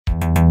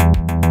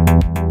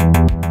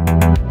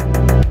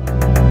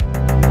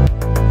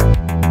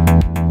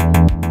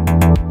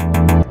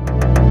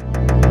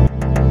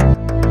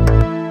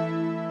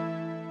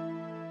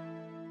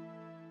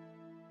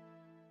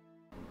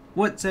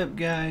What's up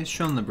guys,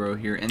 Shawnthebro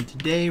here, and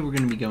today we're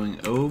going to be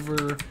going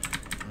over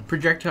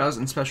Projectiles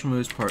and Special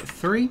Moves Part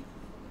 3.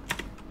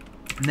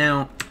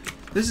 Now,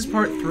 this is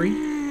Part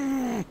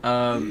 3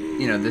 of,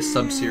 this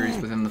sub-series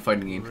within the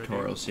fighting game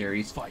tutorial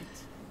series.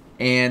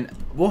 And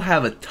we'll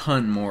have a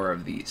ton more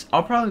of these.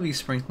 I'll probably be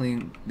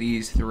sprinkling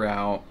these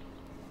throughout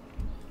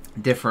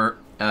different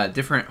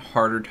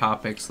harder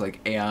topics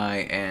like AI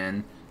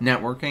and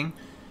networking.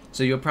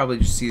 So you'll probably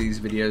just see these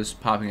videos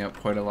popping up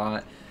quite a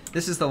lot.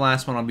 This is the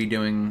last one I'll be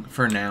doing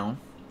for now,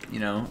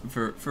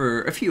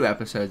 for a few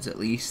episodes at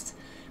least.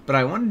 But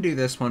I want to do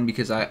this one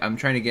because I'm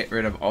trying to get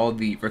rid of all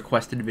the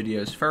requested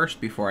videos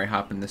first before I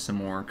hop into some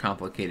more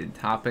complicated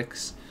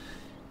topics.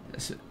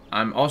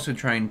 I'm also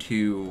trying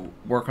to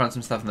work on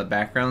some stuff in the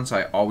background, so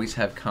I always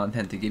have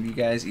content to give you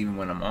guys, even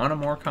when I'm on a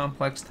more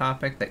complex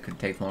topic that could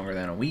take longer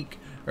than a week,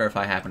 or if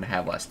I happen to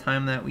have less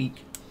time that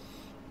week.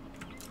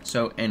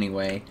 So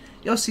anyway,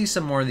 you'll see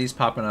some more of these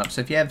popping up,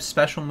 so if you have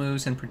special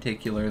moves in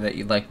particular that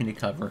you'd like me to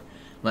cover,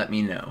 let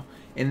me know.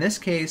 In this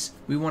case,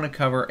 we want to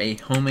cover a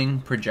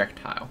homing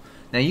projectile.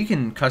 Now you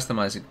can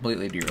customize it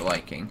completely to your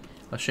liking.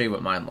 I'll show you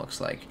what mine looks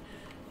like.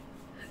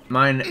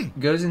 Mine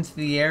goes into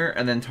the air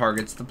and then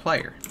targets the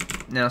player.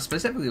 Now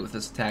specifically with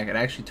this attack, it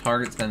actually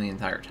targets them the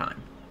entire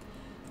time.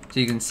 So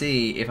you can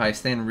see if I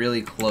stand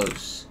really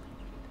close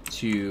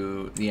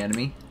to the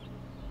enemy,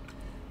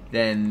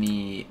 then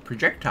the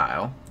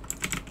projectile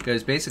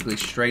goes basically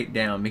straight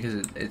down because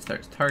it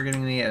starts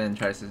targeting me and then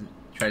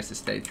tries to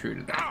stay true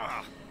to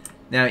that.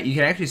 Now you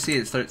can actually see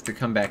it starts to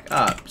come back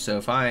up. So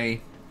if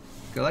I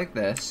go like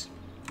this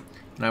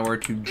and I were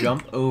to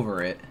jump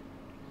over it,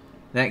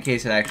 in that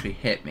case it actually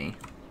hit me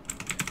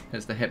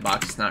because the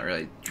hitbox is not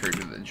really true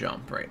to the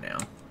jump right now.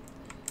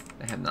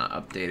 I have not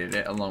updated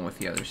it along with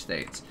the other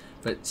states.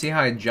 But see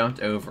how I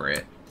jumped over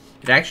it?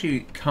 It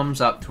actually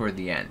comes up toward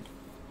the end.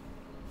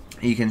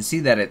 You can see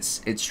that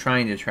it's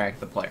trying to track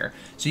the player.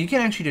 So you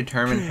can actually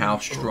determine how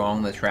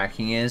strong the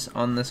tracking is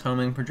on this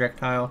homing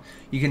projectile.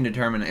 You can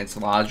determine its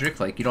logic.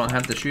 Like, you don't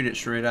have to shoot it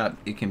straight up.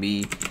 It can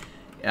be,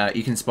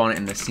 you can spawn it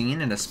in the scene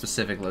in a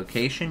specific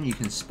location. You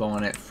can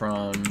spawn it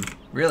from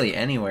really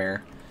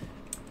anywhere.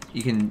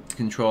 You can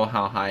control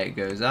how high it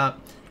goes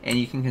up. And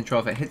you can control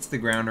if it hits the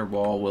ground or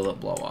wall, will it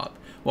blow up.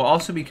 We'll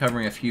also be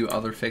covering a few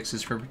other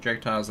fixes for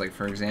projectiles. Like,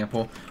 for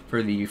example,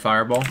 for the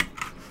fireball.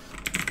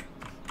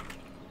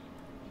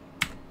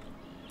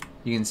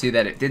 You can see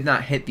that it did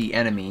not hit the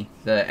enemy.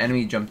 The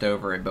enemy jumped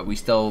over it, but we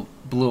still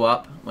blew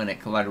up when it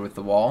collided with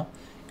the wall,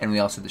 and we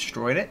also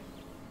destroyed it.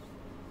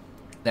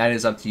 That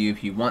is up to you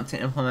if you want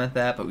to implement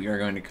that, but we are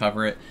going to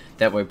cover it.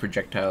 That way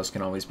projectiles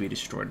can always be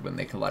destroyed when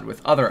they collide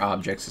with other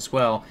objects as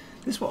well.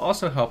 This will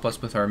also help us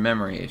with our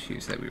memory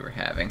issues that we were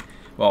having.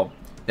 Well,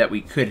 that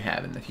we could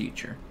have in the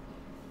future.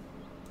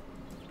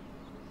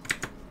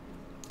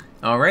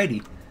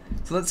 Alrighty,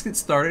 so let's get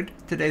started.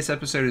 Today's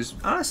episode is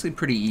honestly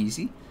pretty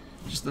easy.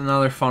 Just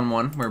another fun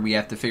one where we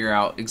have to figure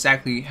out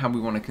exactly how we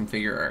want to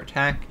configure our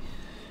attack.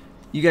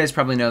 You guys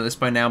probably know this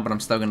by now, but I'm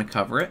still going to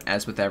cover it,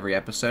 as with every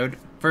episode.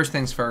 First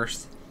things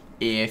first,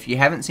 if you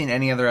haven't seen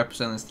any other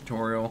episode in this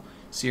tutorial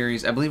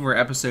series, I believe we're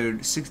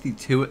episode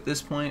 62 at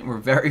this point. We're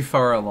very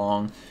far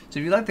along. So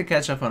if you'd like to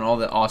catch up on all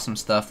the awesome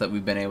stuff that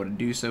we've been able to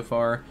do so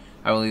far,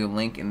 I will leave a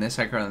link in this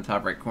icon in the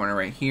top right corner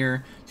right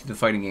here to the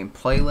fighting game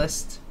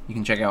playlist. You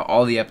can check out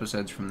all the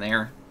episodes from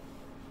there.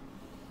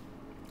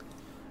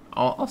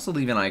 I'll also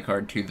leave an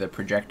iCard to the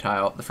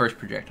first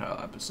projectile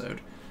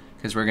episode,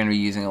 because we're going to be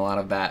using a lot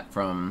of the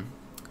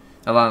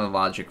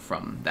logic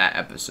from that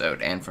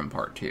episode and from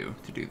part 2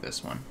 to do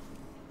this one.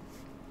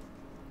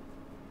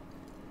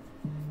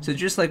 So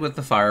just like with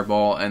the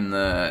fireball and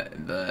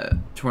the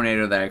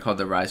tornado that I called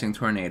the rising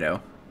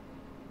tornado,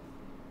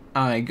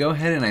 I go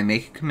ahead and I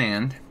make a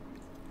command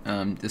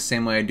the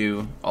same way I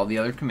do all the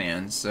other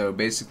commands. So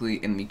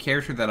basically in the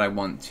character that I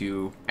want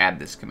to add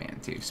this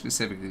command to,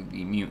 specifically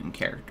the mutant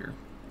character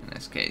in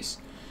this case.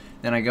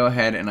 Then I go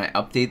ahead and I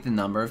update the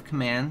number of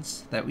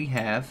commands that we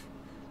have.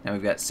 Now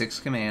we've got 6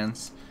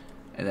 commands,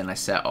 and then I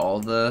set all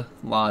the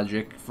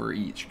logic for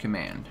each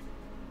command.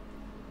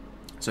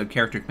 So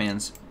character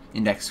commands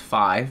index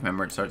 5,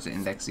 remember it starts at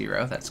index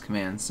 0, that's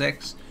command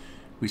 6.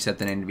 We set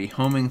the name to be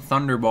homing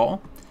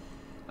thunderball.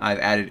 I've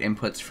added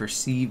inputs for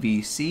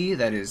CVC,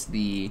 that is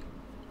the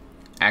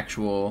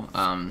actual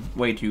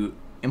way to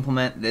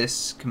implement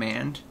this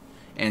command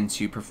and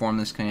to perform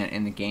this command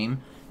in the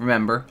game.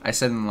 Remember, I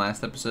said in the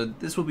last episode,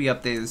 this will be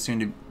updated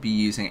soon to be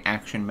using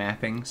action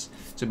mappings,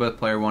 so both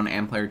player 1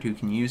 and player 2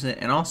 can use it,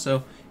 and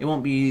also, it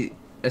won't be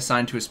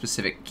assigned to a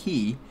specific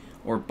key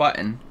or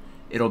button,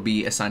 it'll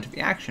be assigned to the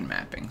action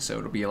mapping, so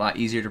it'll be a lot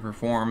easier to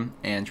perform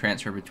and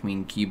transfer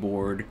between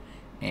keyboard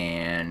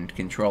and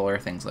controller,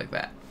 things like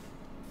that.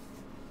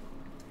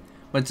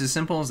 But it's as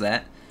simple as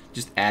that.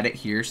 Just add it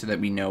here so that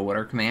we know what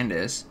our command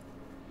is.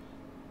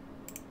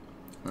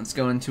 Let's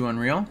go into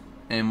Unreal,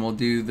 and we'll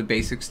do the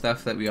basic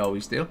stuff that we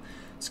always do.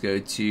 Let's go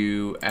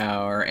to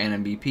our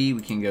NMBP.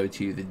 We can go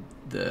to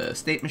the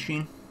state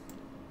machine.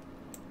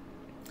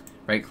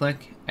 Right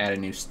click, add a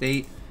new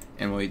state,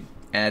 and we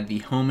add the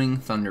homing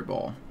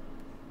thunderball.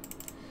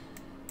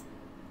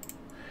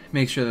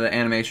 make sure the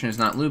animation is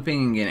not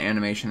looping and get an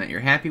animation that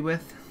you're happy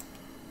with.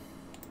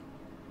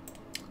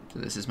 So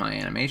this is my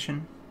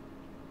animation.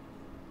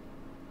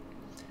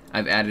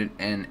 I've added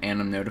an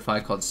anim notify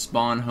called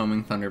spawn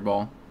homing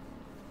thunderball.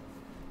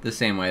 The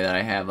same way that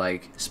I have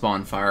like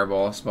spawn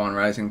fireball, spawn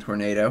rising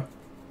tornado.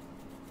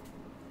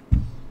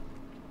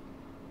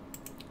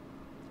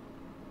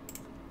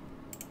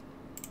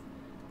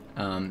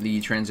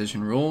 The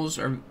transition rules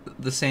are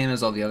the same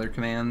as all the other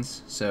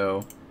commands,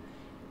 so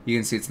you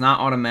can see it's not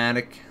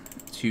automatic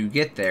to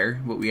get there.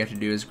 What we have to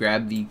do is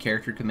grab the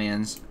character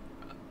commands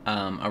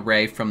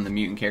array from the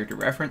mutant character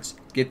reference,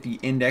 get the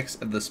index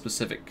of the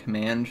specific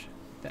command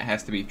that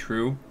has to be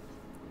true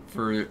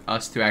for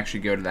us to actually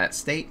go to that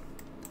state,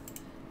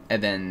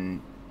 and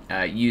then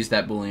use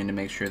that boolean to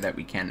make sure that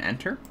we can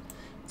enter.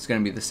 It's going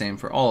to be the same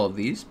for all of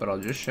these, but I'll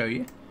just show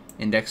you.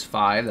 Index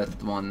 5, that's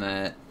the one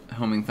that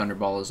homing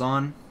thunderball is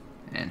on,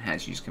 and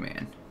has use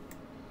command.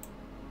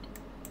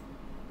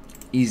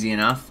 Easy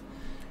enough.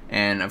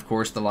 And of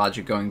course the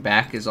logic going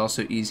back is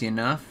also easy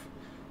enough.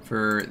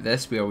 For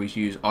this we always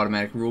use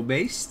automatic rule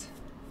based,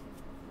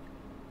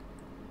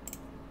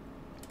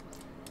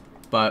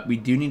 but we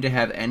do need to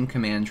have end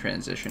command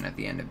transition at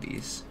the end of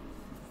these,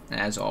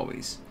 as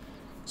always.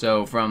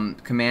 So from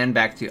command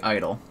back to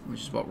idle,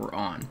 which is what we're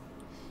on,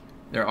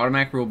 they're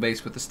automatic rule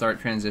based with the start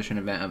transition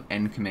event of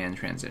end command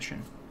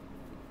transition.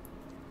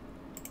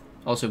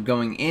 Also,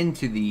 going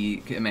into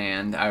the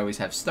command, I always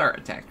have start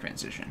attack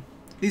transition.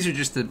 These are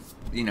just to,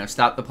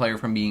 stop the player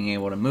from being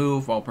able to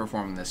move while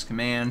performing this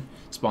command,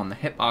 spawn the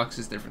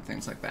hitboxes, different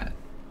things like that.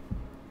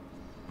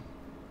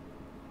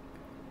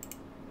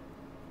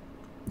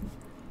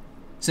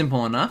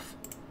 Simple enough.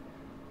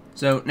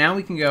 So now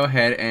we can go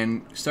ahead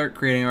and start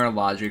creating our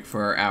logic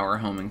for our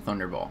homing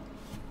thunderball.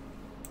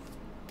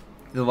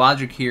 The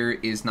logic here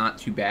is not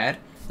too bad,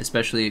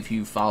 especially if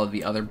you follow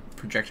the other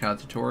projectile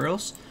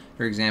tutorials.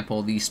 For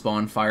example, the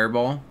spawn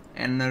fireball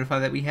and notify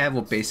that we have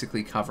will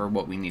basically cover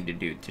what we need to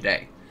do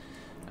today.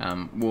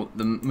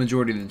 The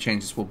majority of the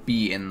changes will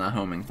be in the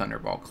homing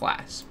thunderball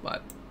class,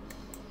 but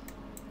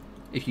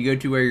if you go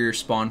to where your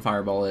spawn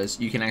fireball is,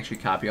 you can actually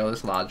copy all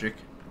this logic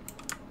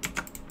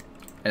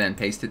and then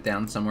paste it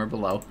down somewhere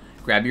below.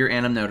 Grab your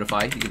anim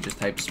notify, you can just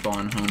type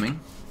spawn homing,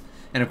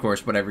 and of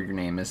course whatever your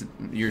name is.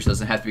 Yours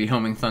doesn't have to be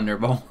homing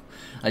thunderball.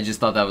 I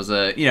just thought that was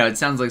it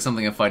sounds like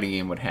something a fighting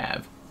game would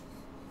have.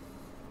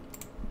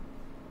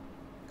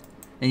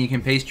 And you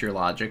can paste your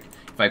logic.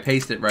 If I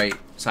paste it right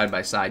side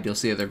by side, you'll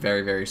see that they're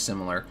very, very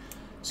similar.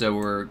 So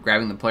we're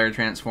grabbing the player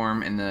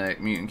transform and the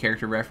mutant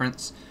character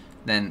reference.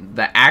 Then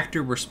the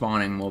actor we're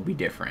spawning will be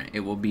different.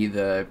 It will be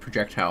the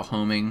projectile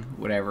homing,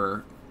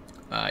 whatever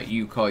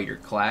you call your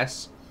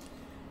class.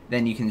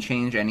 Then you can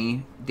change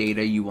any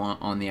data you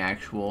want on the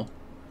actual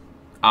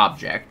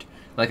object.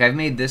 Like I've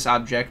made this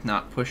object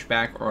not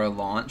pushback or a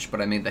launch,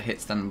 but I made the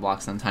hit, stun, and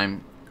block stun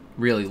time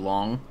really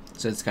long.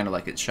 So it's kind of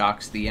like it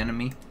shocks the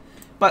enemy.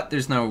 But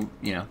there's no,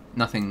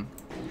 nothing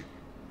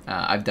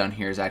I've done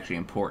here is actually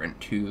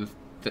important to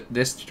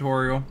this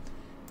tutorial,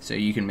 so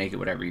you can make it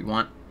whatever you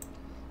want.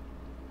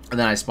 And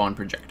then I spawn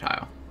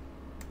projectile.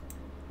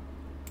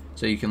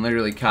 So you can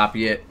literally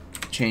copy it,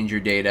 change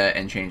your data,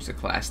 and change the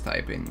class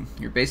type, and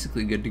you're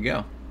basically good to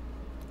go.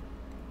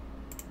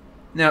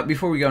 Now,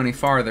 before we go any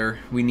farther,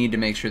 we need to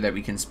make sure that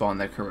we can spawn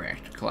the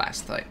correct class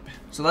type.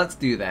 So let's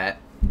do that.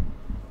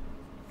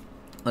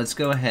 Let's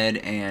go ahead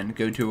and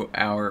go to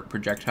our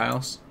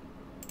projectiles.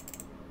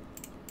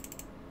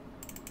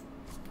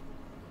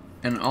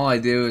 And all I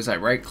do is I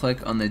right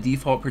click on the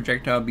default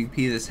projectile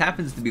BP. This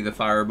happens to be the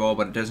fireball,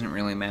 but it doesn't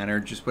really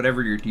matter. Just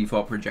whatever your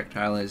default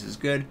projectile is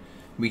good.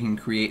 We can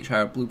create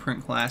child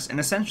blueprint class, and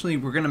essentially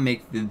we're going to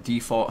make the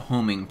default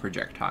homing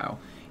projectile.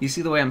 You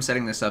see the way I'm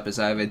setting this up is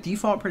I have a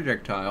default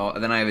projectile,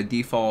 and then I have a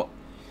default,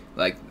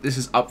 like this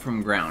is up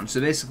from ground.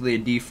 So basically a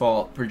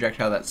default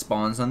projectile that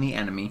spawns on the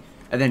enemy,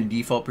 and then a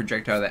default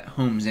projectile that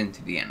homes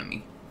into the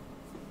enemy.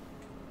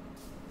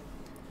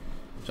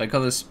 So I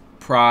call this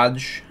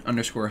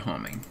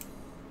proj_homing.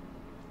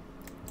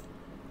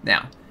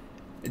 Now,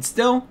 it's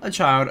still a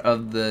child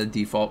of the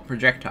default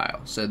projectile.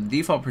 So the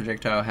default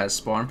projectile has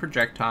spawn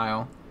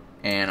projectile,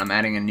 and I'm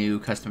adding a new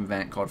custom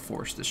event called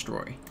force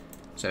destroy.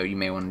 So you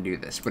may want to do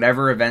this.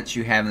 Whatever events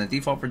you have in the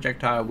default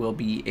projectile will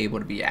be able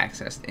to be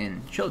accessed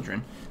in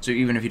children. So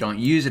even if you don't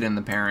use it in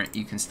the parent,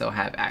 you can still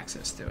have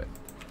access to it.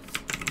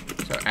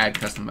 So add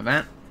custom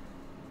event,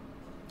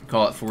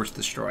 call it force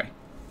destroy.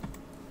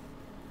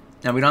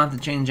 Now we don't have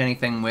to change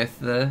anything with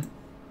the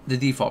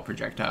default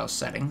projectile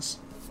settings.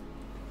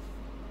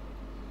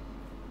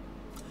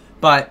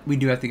 But we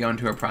do have to go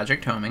into our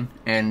project homing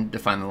and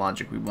define the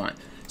logic we want.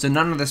 So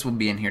none of this will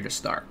be in here to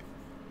start.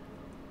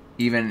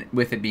 Even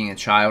with it being a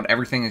child,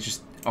 everything is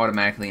just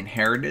automatically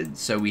inherited,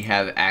 so we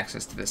have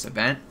access to this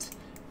event,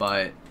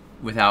 but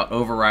without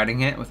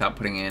overriding it, without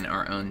putting in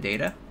our own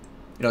data,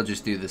 it'll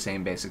just do the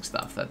same basic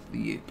stuff that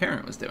the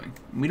parent was doing.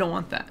 We don't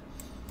want that.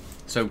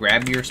 So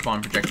grab your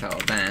spawn projectile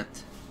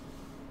event,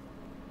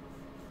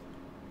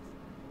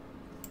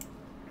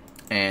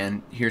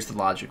 and here's the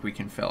logic we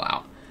can fill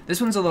out. This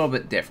one's a little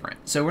bit different.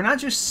 So we're not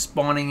just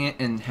spawning it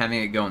and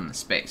having it go in the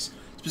space.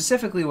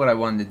 Specifically what I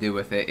wanted to do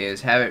with it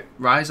is have it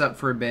rise up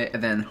for a bit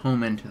and then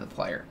home into the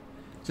player.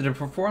 So to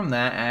perform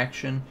that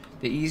action,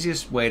 the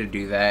easiest way to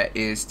do that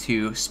is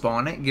to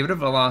spawn it, give it a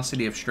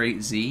velocity of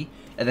straight Z,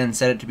 and then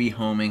set it to be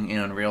homing in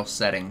Unreal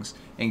settings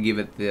and give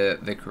it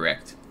the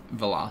correct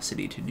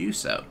velocity to do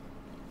so.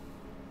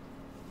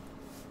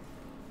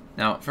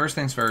 Now, first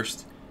things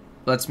first,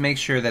 let's make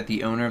sure that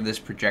the owner of this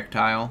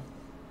projectile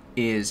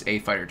is a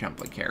fighter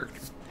template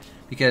character,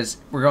 because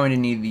we're going to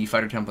need the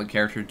fighter template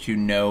character to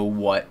know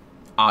what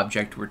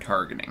object we're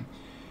targeting.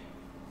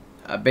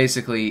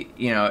 Basically,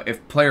 you know,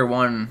 if player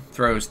 1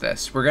 throws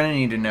this, we're going to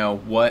need to know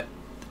what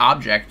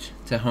object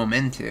to home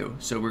into,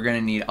 so we're going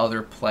to need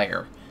other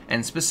player.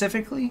 And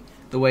specifically,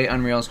 the way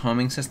Unreal's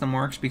homing system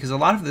works, because a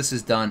lot of this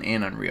is done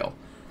in Unreal.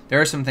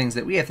 There are some things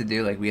that we have to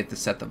do, like we have to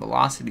set the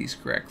velocities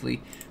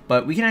correctly,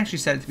 but we can actually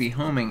set it to be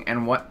homing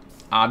and what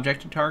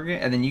object to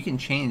target, and then you can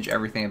change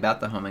everything about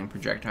the homing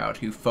projectile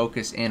to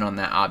focus in on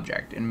that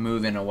object and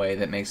move in a way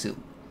that makes it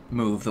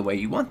move the way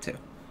you want to.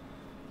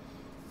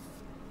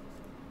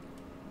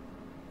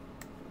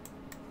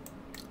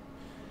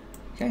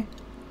 Okay,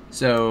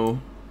 so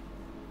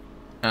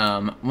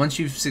once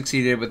you've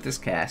succeeded with this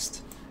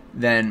cast,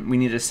 then we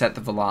need to set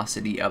the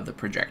velocity of the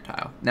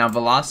projectile. Now,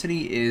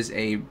 velocity is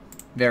a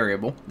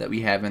variable that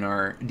we have in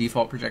our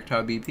default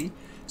projectile BP,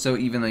 so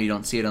even though you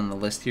don't see it on the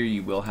list here,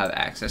 you will have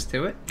access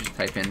to it. Just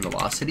type in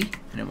velocity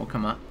and it will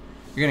come up.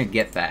 You're going to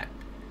get that.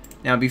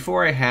 Now,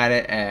 before I had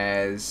it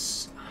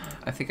as,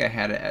 I think I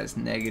had it as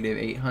negative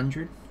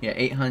 800. Yeah,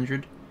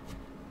 800.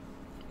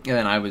 And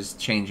then I was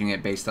changing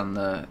it based on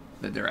the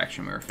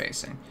direction we were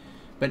facing.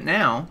 But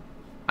now,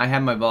 I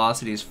have my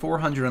velocity as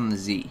 400 on the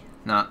Z.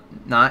 Not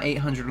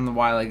 800 on the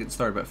Y like it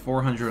started, but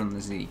 400 on the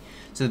Z.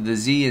 So the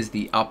Z is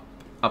the up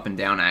and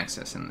down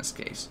axis in this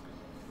case.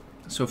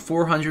 So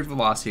 400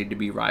 velocity to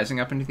be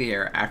rising up into the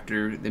air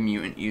after the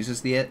mutant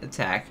uses the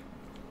attack.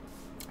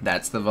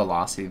 That's the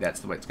velocity, that's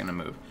the way it's going to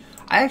move.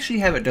 I actually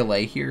have a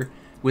delay here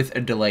with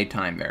a delay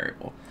time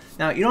variable.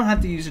 Now, you don't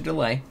have to use a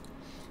delay.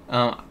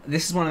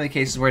 This is one of the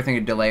cases where I think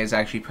a delay is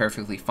actually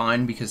perfectly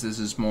fine, because this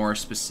is more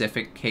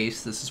specific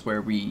case. This is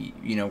where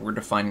we're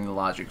defining the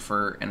logic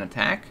for an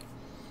attack.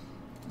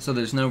 So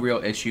there's no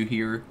real issue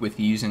here with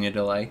using a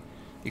delay,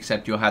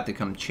 except you'll have to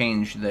come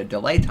change the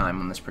delay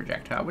time on this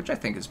projectile, which I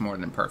think is more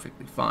than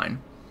perfectly fine.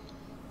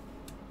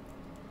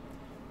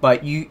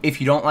 But if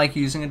you don't like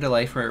using a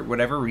delay for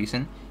whatever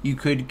reason, you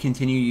could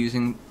continue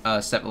using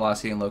set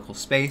velocity in local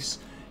space.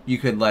 You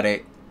could let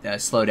it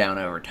slow down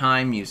over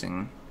time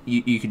using...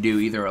 You could do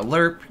either a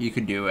lerp, you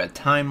could do a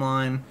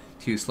timeline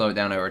to slow it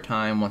down over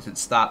time. Once it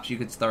stops, you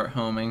could start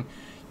homing.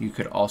 You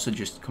could also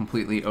just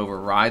completely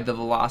override the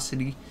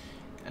velocity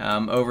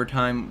over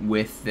time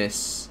with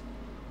this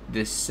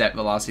set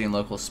velocity in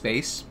local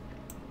space.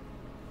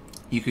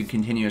 You could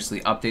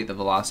continuously update the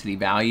velocity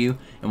value,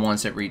 and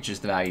once it reaches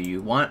the value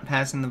you want,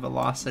 passing the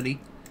velocity.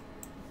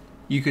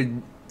 You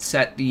could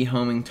set the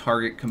homing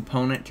target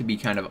component to be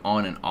kind of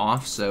on and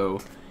off,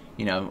 so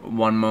you know,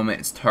 one moment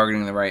it's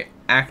targeting the right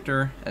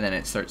actor, and then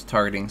it starts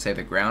targeting, say,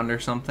 the ground or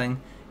something.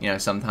 You know,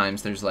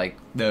 sometimes there's like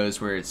those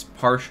where it's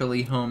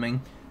partially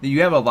homing.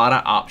 You have a lot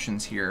of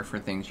options here for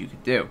things you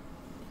could do.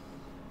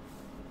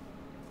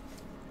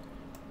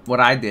 What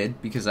I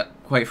did, because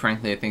quite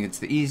frankly I think it's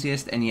the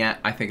easiest, and yet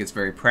I think it's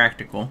very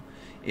practical,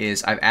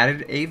 is I've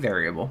added a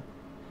variable,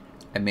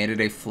 I made it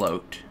a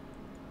float,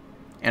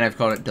 and I've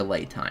called it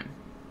delay time.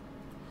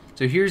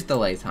 So here's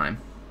delay time,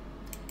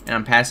 and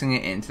I'm passing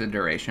it into the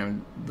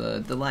duration of the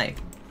delay.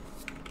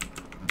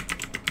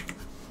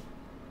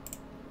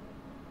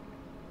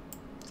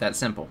 It's that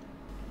simple.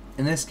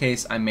 In this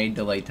case, I made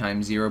delay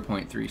time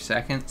 0.3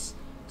 seconds,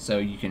 so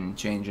you can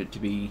change it to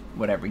be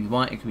whatever you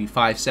want. It could be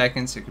 5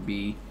 seconds, it could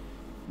be,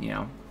 you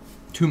know,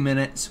 2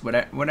 minutes,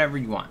 whatever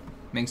you want.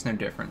 Makes no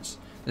difference.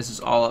 This is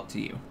all up to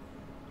you.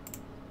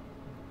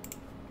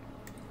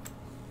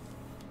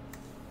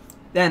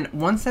 Then,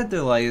 once that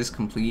delay is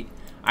complete,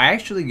 I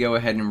actually go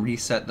ahead and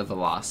reset the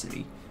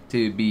velocity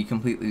to be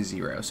completely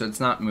 0, so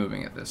it's not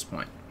moving at this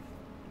point.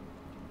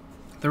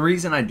 The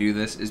reason I do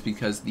this is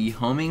because the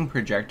homing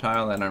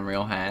projectile that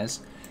Unreal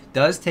has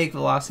does take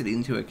velocity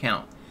into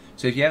account.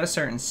 So if you have a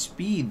certain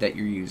speed that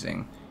you're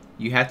using,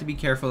 you have to be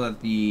careful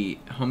that the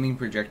homing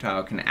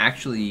projectile can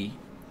actually,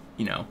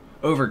 you know,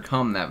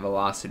 overcome that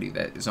velocity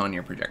that is on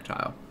your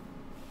projectile.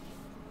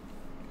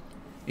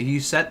 If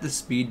you set the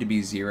speed to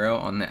be 0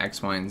 on the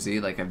X, Y, and Z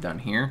like I've done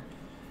here,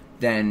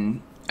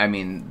 then, I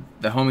mean,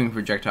 the homing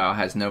projectile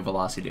has no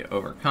velocity to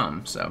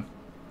overcome, so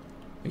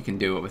you can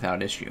do it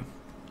without issue.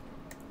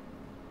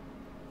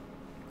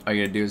 All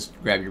you gotta do is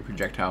grab your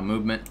projectile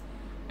movement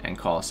and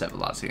call set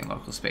velocity in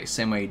local space.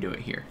 Same way you do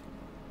it here.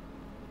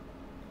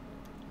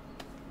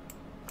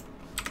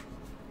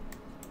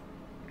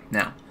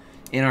 Now,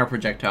 in our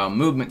projectile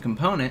movement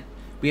component,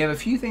 we have a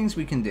few things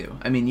we can do.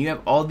 I mean, you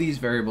have all these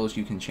variables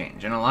you can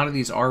change, and a lot of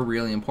these are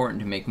really important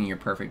to making your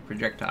perfect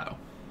projectile.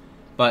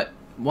 But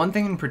one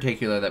thing in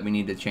particular that we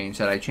need to change,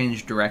 that I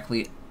changed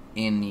directly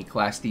in the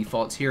class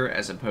defaults here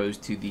as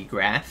opposed to the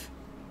graph.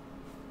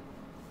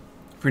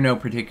 For no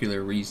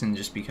particular reason,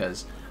 just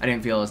because I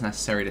didn't feel it was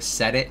necessary to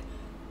set it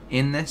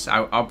in this.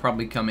 I'll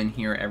probably come in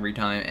here every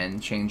time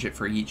and change it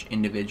for each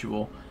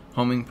individual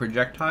homing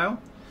projectile,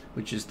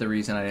 which is the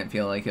reason I didn't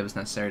feel like it was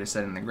necessary to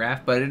set in the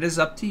graph, but it is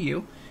up to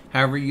you.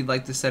 However you'd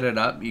like to set it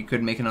up, you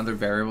could make another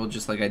variable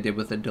just like I did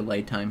with the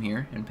delay time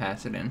here and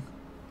pass it in.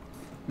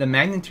 The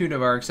magnitude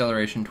of our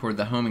acceleration toward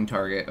the homing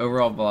target,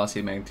 overall velocity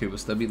of magnitude, will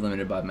still be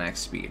limited by max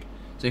speed.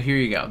 So here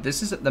you go.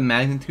 This is the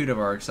magnitude of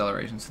our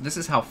acceleration. So this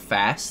is how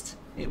fast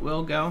it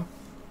will go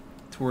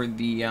toward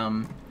the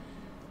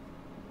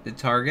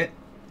target.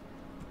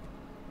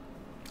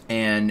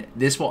 And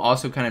this will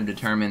also kind of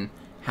determine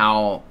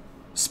how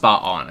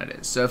spot on it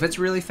is. So if it's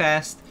really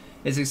fast,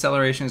 its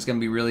acceleration is going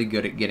to be really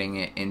good at getting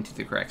it into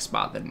the correct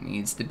spot that it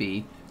needs to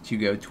be to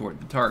go toward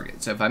the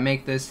target. So if I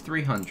make this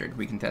 300,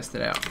 we can test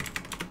it out.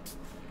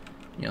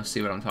 You'll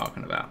see what I'm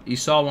talking about. You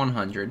saw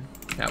 100.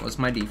 That was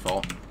my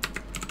default.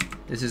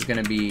 This is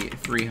going to be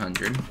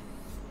 300.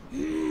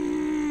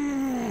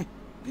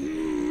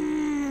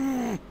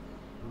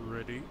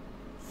 Ready,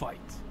 fight.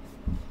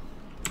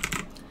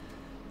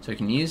 So I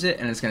can use it,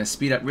 and it's going to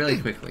speed up really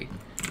quickly.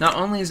 Not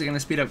only is it going to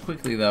speed up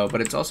quickly, though,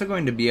 but it's also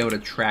going to be able to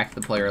track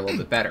the player a little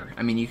bit better.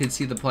 I mean, you can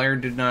see the player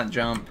did not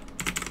jump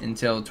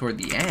until toward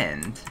the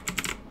end.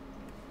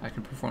 I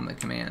can perform the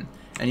command.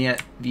 And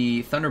yet,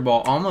 the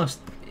Thunderball almost...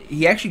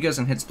 He actually goes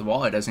and hits the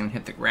wall. It doesn't even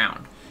hit the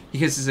ground.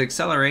 Because his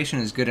acceleration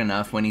is good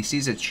enough when he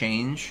sees a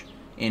change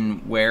in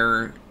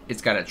where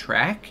it's got to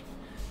track,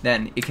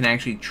 then it can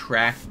actually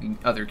track the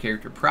other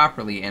character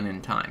properly and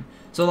in time.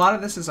 So a lot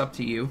of this is up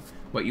to you,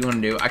 what you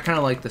want to do. I kind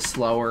of like the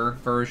slower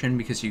version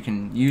because you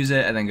can use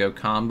it and then go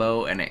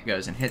combo and it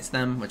goes and hits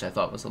them, which I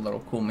thought was a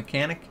little cool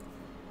mechanic.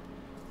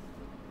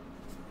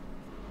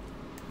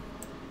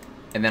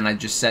 And then I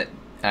just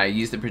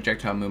use the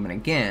projectile movement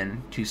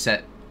again to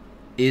set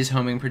is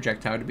homing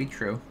projectile to be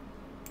true.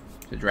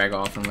 So drag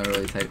off and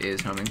literally type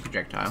is homing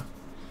projectile.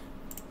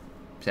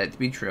 Set it to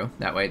be true.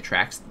 That way it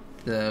tracks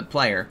the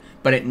player,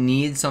 but it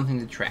needs something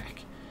to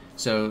track.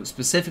 So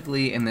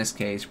specifically in this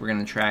case, we're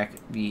going to track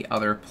the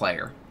other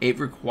player. It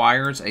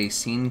requires a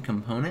scene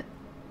component,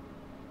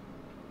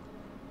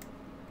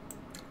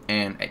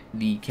 and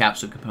the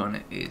capsule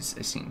component is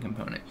a scene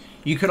component.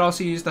 You could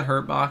also use the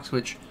hurt box,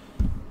 which,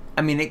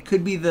 I mean, it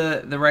could be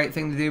the right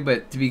thing to do,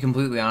 but to be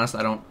completely honest,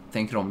 I don't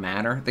think it'll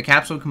matter. The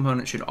capsule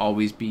component should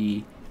always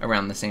be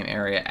around the same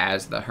area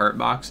as the hurt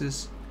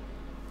boxes.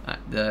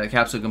 The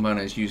capsule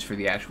component is used for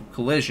the actual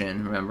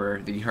collision.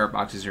 Remember, the hurt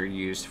boxes are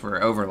used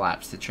for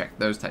overlaps to check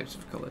those types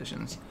of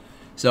collisions.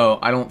 So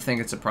I don't think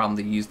it's a problem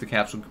to use the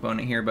capsule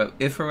component here, but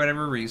if for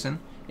whatever reason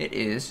it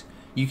is,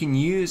 you can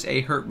use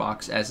a hurt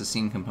box as a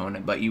scene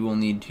component, but you will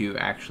need to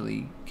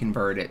actually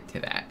convert it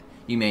to that.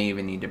 You may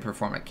even need to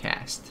perform a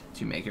cast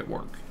to make it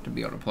work, to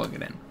be able to plug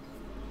it in.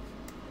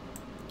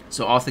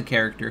 So off the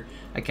character,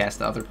 I cast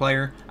the other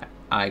player,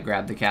 I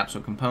grab the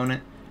capsule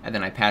component, and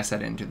then I pass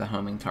that into the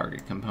homing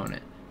target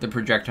component. The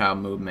projectile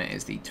movement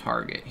is the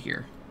target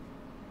here.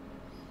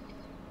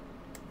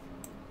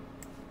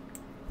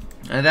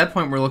 At that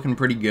point, we're looking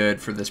pretty good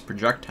for this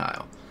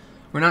projectile.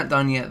 We're not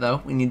done yet,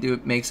 though. We need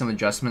to make some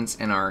adjustments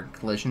in our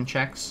collision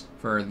checks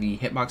for the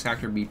hitbox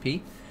actor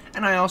BP.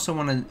 And I also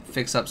want to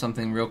fix up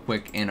something real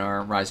quick in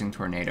our Rising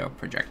Tornado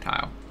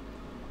projectile.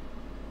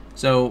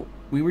 So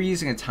we were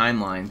using a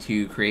timeline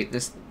to create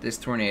this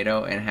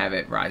tornado and have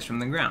it rise from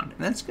the ground.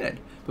 And that's good.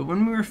 But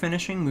when we were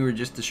finishing, we were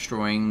just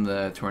destroying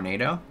the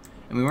tornado.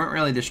 And we weren't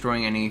really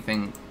destroying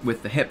anything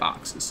with the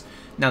hitboxes.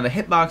 Now the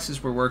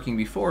hitboxes were working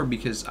before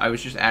because I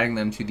was just adding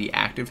them to the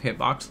active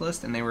hitbox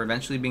list and they were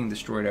eventually being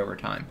destroyed over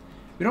time.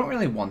 We don't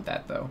really want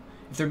that though.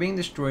 If they're being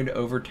destroyed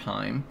over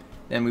time,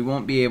 then we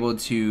won't be able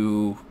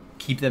to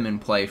keep them in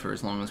play for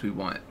as long as we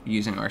want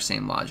using our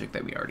same logic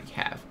that we already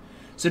have.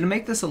 So to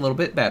make this a little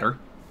bit better,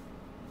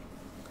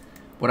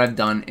 what I've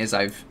done is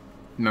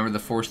remember the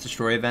force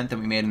destroy event that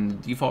we made in the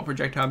default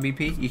projectile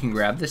BP? You can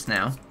grab this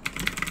now.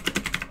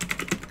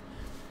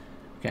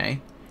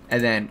 Okay,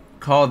 and then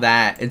call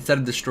that, instead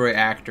of destroy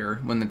actor,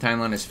 when the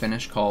timeline is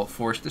finished, call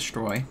force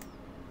destroy.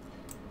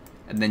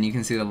 And then you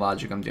can see the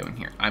logic I'm doing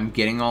here. I'm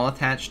getting all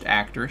attached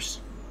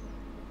actors,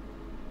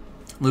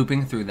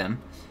 looping through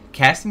them,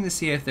 casting to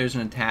see if there's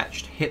an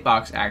attached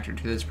hitbox actor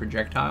to this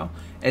projectile.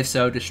 If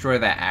so, destroy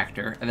that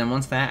actor. And then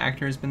once that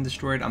actor has been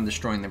destroyed, I'm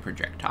destroying the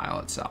projectile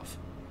itself.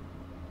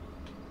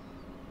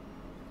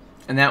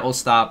 And that will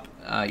stop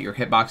your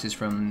hitboxes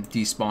from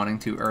despawning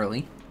too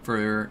early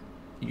for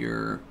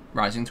your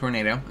Rising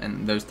Tornado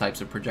and those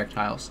types of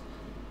projectiles.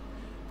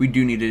 We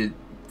do need to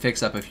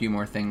fix up a few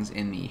more things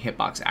in the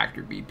hitbox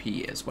actor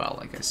BP as well,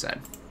 like I said.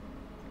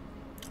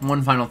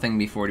 One final thing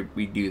before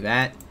we do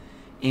that.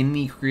 In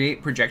the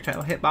create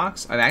projectile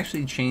hitbox, I've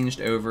actually changed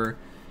over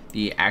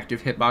the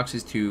active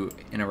hitboxes to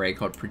an array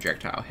called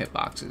projectile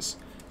hitboxes.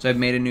 So I've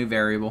made a new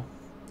variable,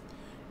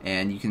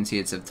 and you can see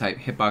it's of type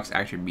hitbox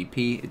actor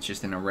BP. It's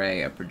just an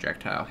array of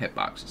projectile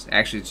hitboxes.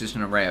 Actually, it's just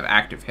an array of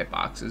active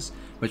hitboxes,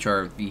 which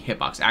are the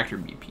hitbox actor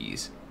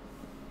BPs.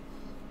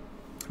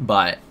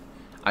 But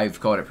I've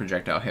called it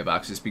projectile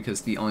hitboxes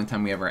because the only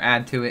time we ever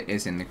add to it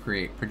is in the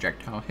create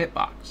projectile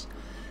hitbox.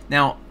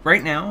 Now,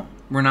 right now,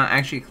 we're not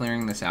actually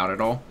clearing this out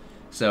at all,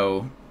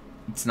 so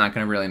it's not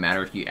going to really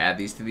matter if you add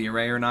these to the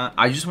array or not.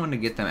 I just wanted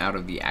to get them out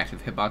of the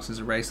active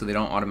hitboxes array so they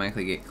don't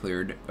automatically get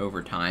cleared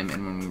over time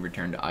and when we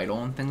return to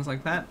idle and things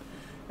like that.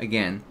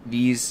 Again,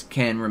 these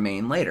can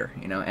remain later.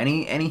 You know,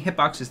 any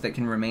hitboxes that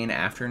can remain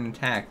after an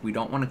attack, we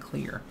don't want to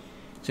clear.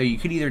 So you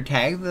could either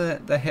tag the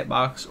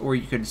hitbox or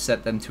you could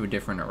set them to a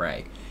different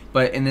array.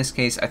 But in this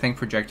case, I think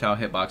projectile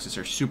hitboxes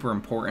are super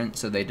important,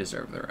 so they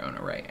deserve their own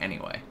array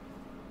anyway.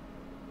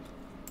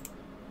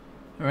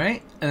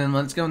 Alright, and then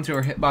let's go into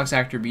our hitbox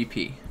actor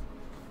BP.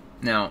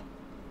 Now,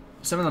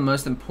 some of the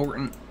most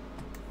important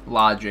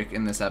logic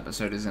in this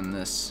episode is in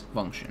this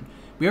function.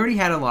 We already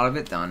had a lot of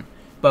it done,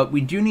 but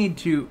we need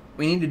to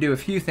do a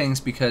few things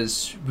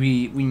because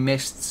we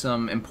missed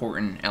some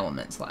important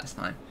elements last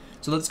time.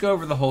 So let's go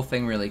over the whole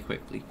thing really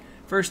quickly.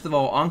 First of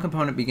all, on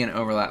component begin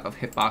overlap of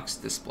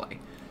hitbox display.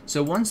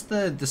 So once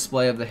the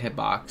display of the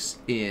hitbox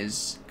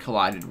is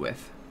collided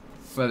with,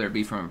 whether it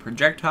be from a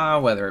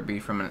projectile, whether it be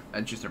from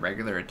just a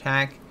regular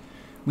attack,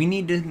 we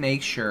need to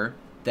make sure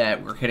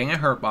that we're hitting a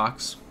hurt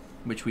box,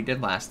 which we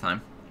did last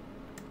time.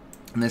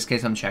 In this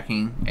case, I'm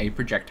checking a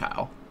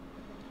projectile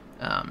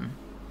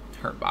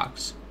hurt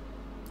box,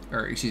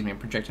 or excuse me, a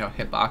projectile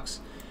hitbox,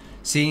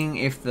 seeing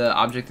if the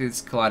object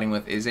it's colliding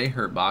with is a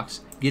hurt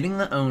box, getting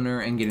the owner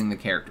and getting the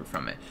character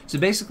from it. So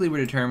basically,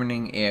 we're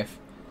determining if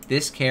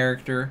this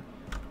character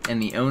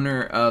and the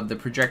owner of the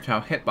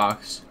projectile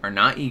hitbox are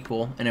not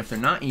equal, and if they're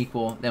not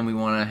equal, then we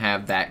want to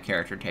have that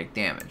character take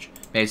damage.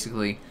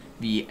 Basically,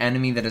 the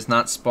enemy that has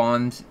not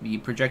spawned the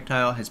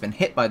projectile has been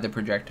hit by the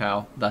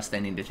projectile, thus they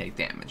need to take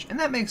damage. And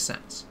that makes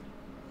sense.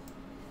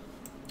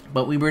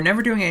 But we were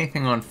never doing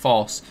anything on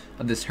false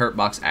of this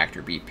hurtbox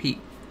actor BP.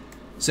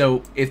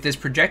 So if this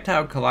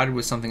projectile collided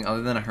with something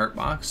other than a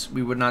hurtbox,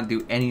 we would not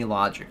do any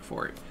logic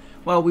for it.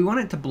 Well, we want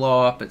it to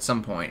blow up at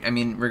some point. I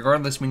mean,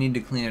 regardless, we need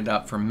to clean it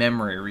up for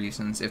memory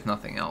reasons, if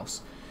nothing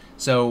else.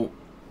 So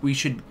we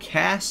should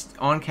cast,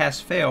 on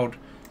cast failed,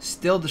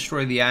 still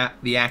destroy the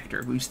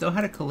actor. We still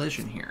had a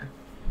collision here.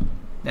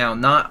 Now,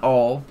 not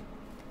all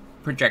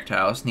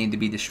projectiles need to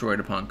be destroyed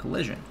upon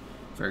collision.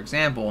 For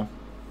example,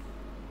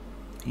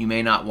 you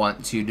may not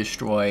want to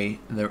destroy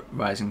the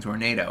rising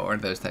tornado or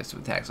those types of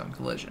attacks on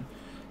collision.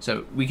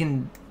 So we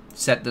can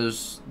set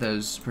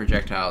those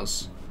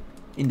projectiles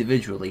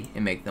individually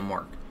and make them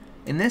work.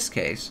 In this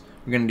case,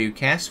 we're going to do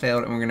cast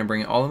failed and we're going to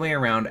bring it all the way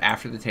around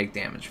after the take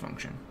damage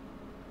function.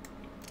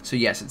 So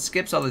yes, it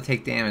skips all the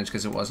take damage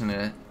because it wasn't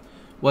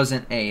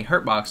a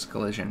hurtbox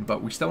collision,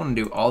 but we still want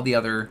to do all the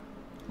other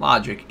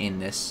logic in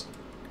this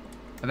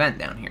event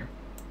down here.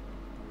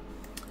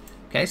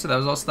 Okay, so that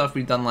was all stuff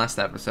we've done last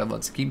episode.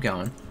 Let's keep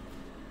going.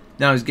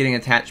 Now is getting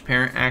attached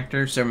parent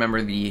actor. So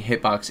remember, the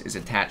hitbox is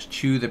attached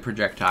to the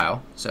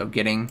projectile. So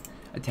getting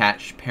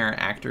attached parent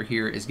actor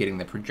here is getting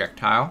the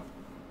projectile.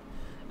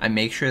 I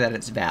make sure that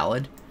it's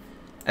valid.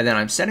 And then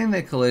I'm setting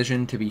the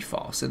collision to be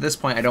false. At this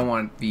point, I don't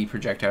want the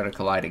projectile to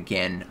collide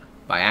again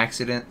by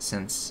accident,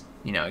 since,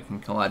 you know, it can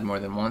collide more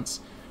than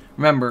once.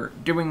 Remember,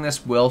 doing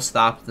this will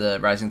stop the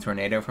rising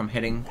tornado from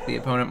hitting the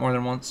opponent more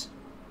than once.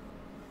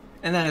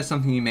 And that is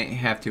something you may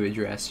have to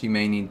address. You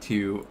may need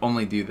to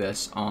only do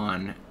this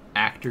on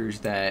actors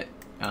that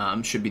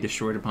should be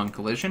destroyed upon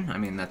collision. I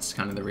mean, that's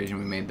kind of the reason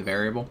we made the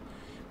variable.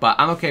 But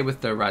I'm okay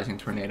with the rising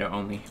tornado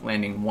only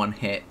landing one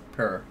hit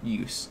per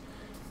use.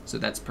 So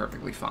that's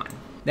perfectly fine.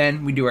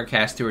 Then we do our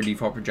cast to our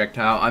default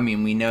projectile. I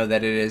mean, we know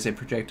that it is a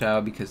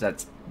projectile because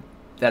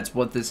that's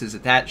what this is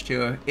attached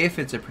to if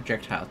it's a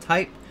projectile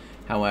type.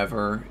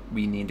 However,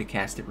 we need to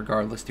cast it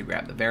regardless to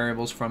grab the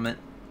variables from it.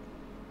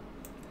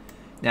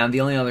 Now,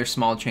 the only other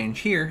small change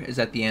here is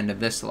at the end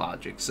of this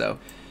logic. So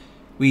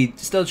we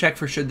still check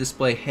for should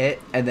display hit,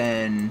 and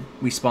then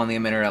we spawn the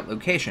emitter at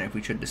location if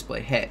we should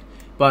display hit.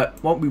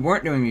 But what we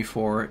weren't doing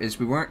before is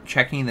we weren't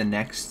checking the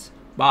next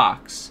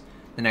box,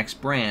 the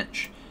next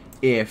branch,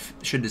 if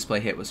should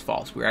display hit was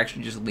false. We're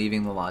actually just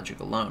leaving the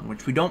logic alone,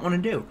 which we don't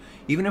want to do.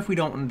 Even if we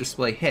don't want to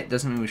display hit,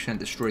 doesn't mean we shouldn't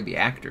destroy the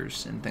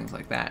actors and things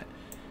like that.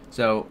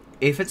 So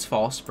if it's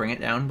false, bring it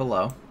down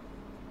below.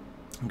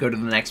 Go to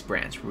the next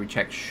branch where we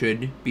check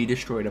should be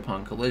destroyed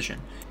upon collision.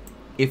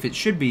 If it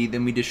should be,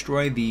 then we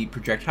destroy the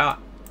projectile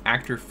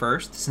actor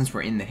first, since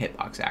we're in the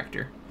hitbox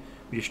actor.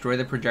 We destroy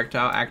the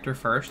projectile actor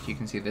first. You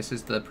can see this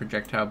is the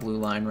projectile blue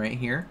line right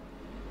here.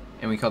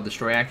 And we call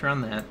destroy actor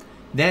on that.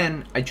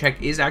 Then I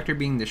check is actor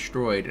being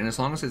destroyed, and as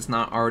long as it's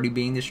not already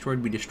being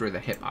destroyed, we destroy the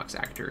hitbox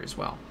actor as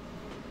well.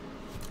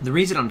 The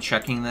reason I'm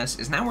checking this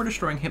is now we're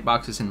destroying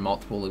hitboxes in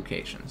multiple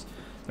locations.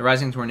 The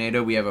rising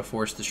tornado, we have a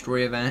force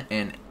destroy event,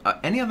 and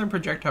any other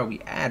projectile we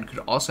add could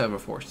also have a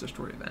force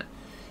destroy event.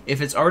 If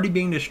it's already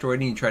being destroyed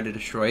and you try to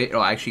destroy it,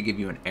 it'll actually give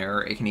you an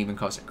error. It can even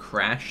cause a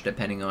crash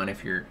depending on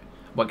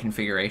what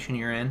configuration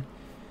you're in.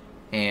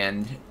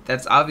 And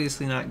that's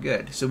obviously not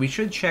good. So we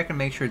should check and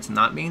make sure it's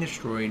not being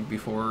destroyed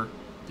before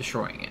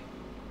destroying it.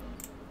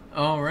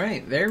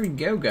 Alright, there we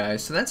go,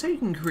 guys. So that's how you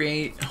can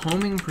create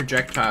homing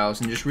projectiles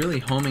and just really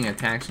homing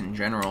attacks in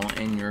general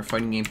in your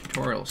fighting game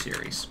tutorial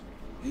series.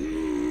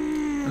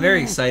 I'm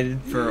very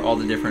excited for all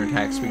the different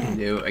attacks we can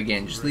do.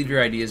 Again, just leave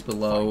your ideas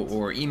below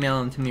or email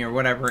them to me or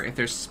whatever if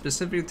there's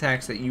specific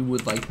attacks that you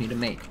would like me to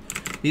make.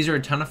 These are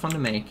a ton of fun to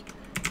make,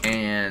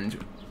 and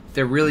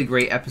they're really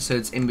great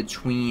episodes in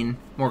between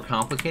more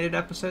complicated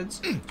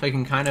episodes, so I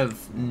can kind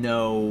of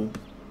know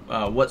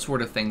what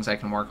sort of things I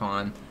can work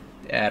on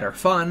that are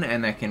fun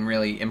and that can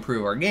really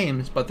improve our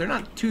games, but they're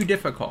not too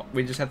difficult.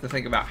 We just have to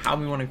think about how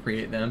we want to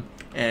create them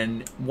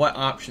and what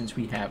options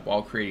we have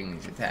while creating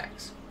these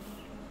attacks.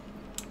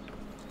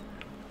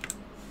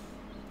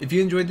 If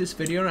you enjoyed this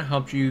video and it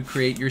helped you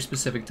create your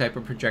specific type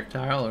of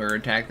projectile or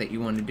attack that you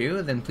want to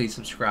do, then please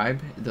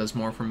subscribe. It does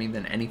more for me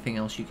than anything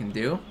else you can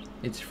do.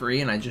 It's free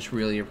and I just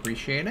really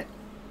appreciate it.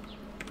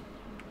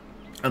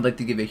 I'd like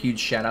to give a huge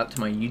shout out to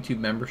my YouTube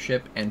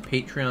membership and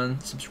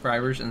Patreon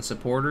subscribers and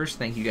supporters.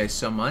 Thank you guys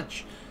so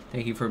much.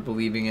 Thank you for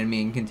believing in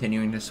me and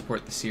continuing to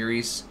support the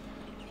series.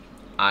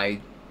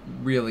 I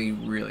really,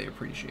 really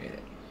appreciate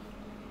it.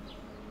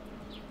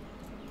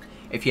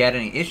 If you had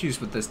any issues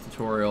with this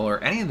tutorial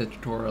or any of the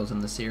tutorials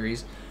in the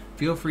series,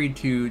 feel free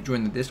to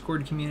join the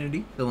Discord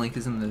community. The link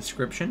is in the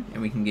description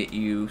and we can get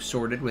you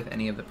sorted with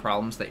any of the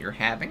problems that you're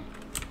having.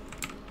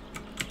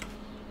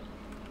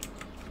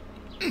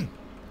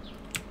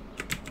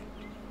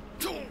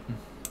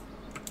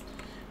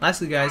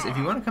 Lastly, guys, if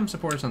you want to come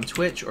support us on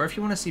Twitch or if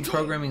you want to see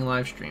programming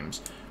live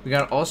streams, we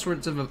got all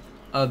sorts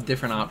of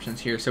different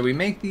options here. So we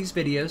make these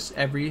videos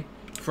every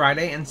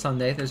Friday and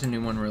Sunday. There's a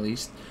new one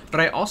released.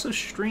 But I also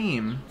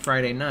stream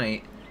Friday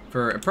night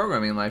for a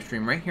programming live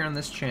stream right here on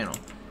this channel.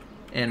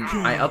 And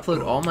I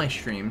upload all my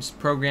streams,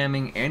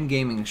 programming and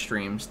gaming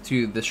streams,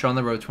 to the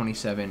Shawnthebro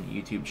 27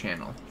 YouTube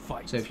channel.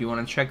 So if you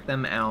want to check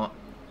them out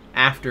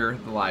after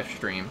the live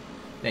stream,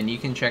 then you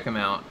can check them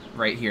out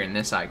right here in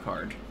this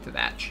iCard to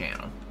that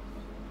channel.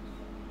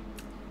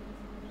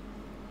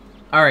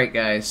 Alright,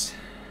 guys,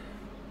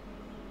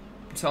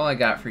 that's all I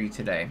got for you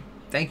today.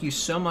 Thank you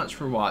so much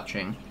for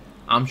watching.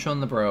 I'm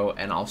Shawnthebro,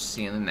 and I'll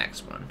see you in the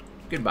next one.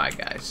 Goodbye,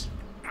 guys.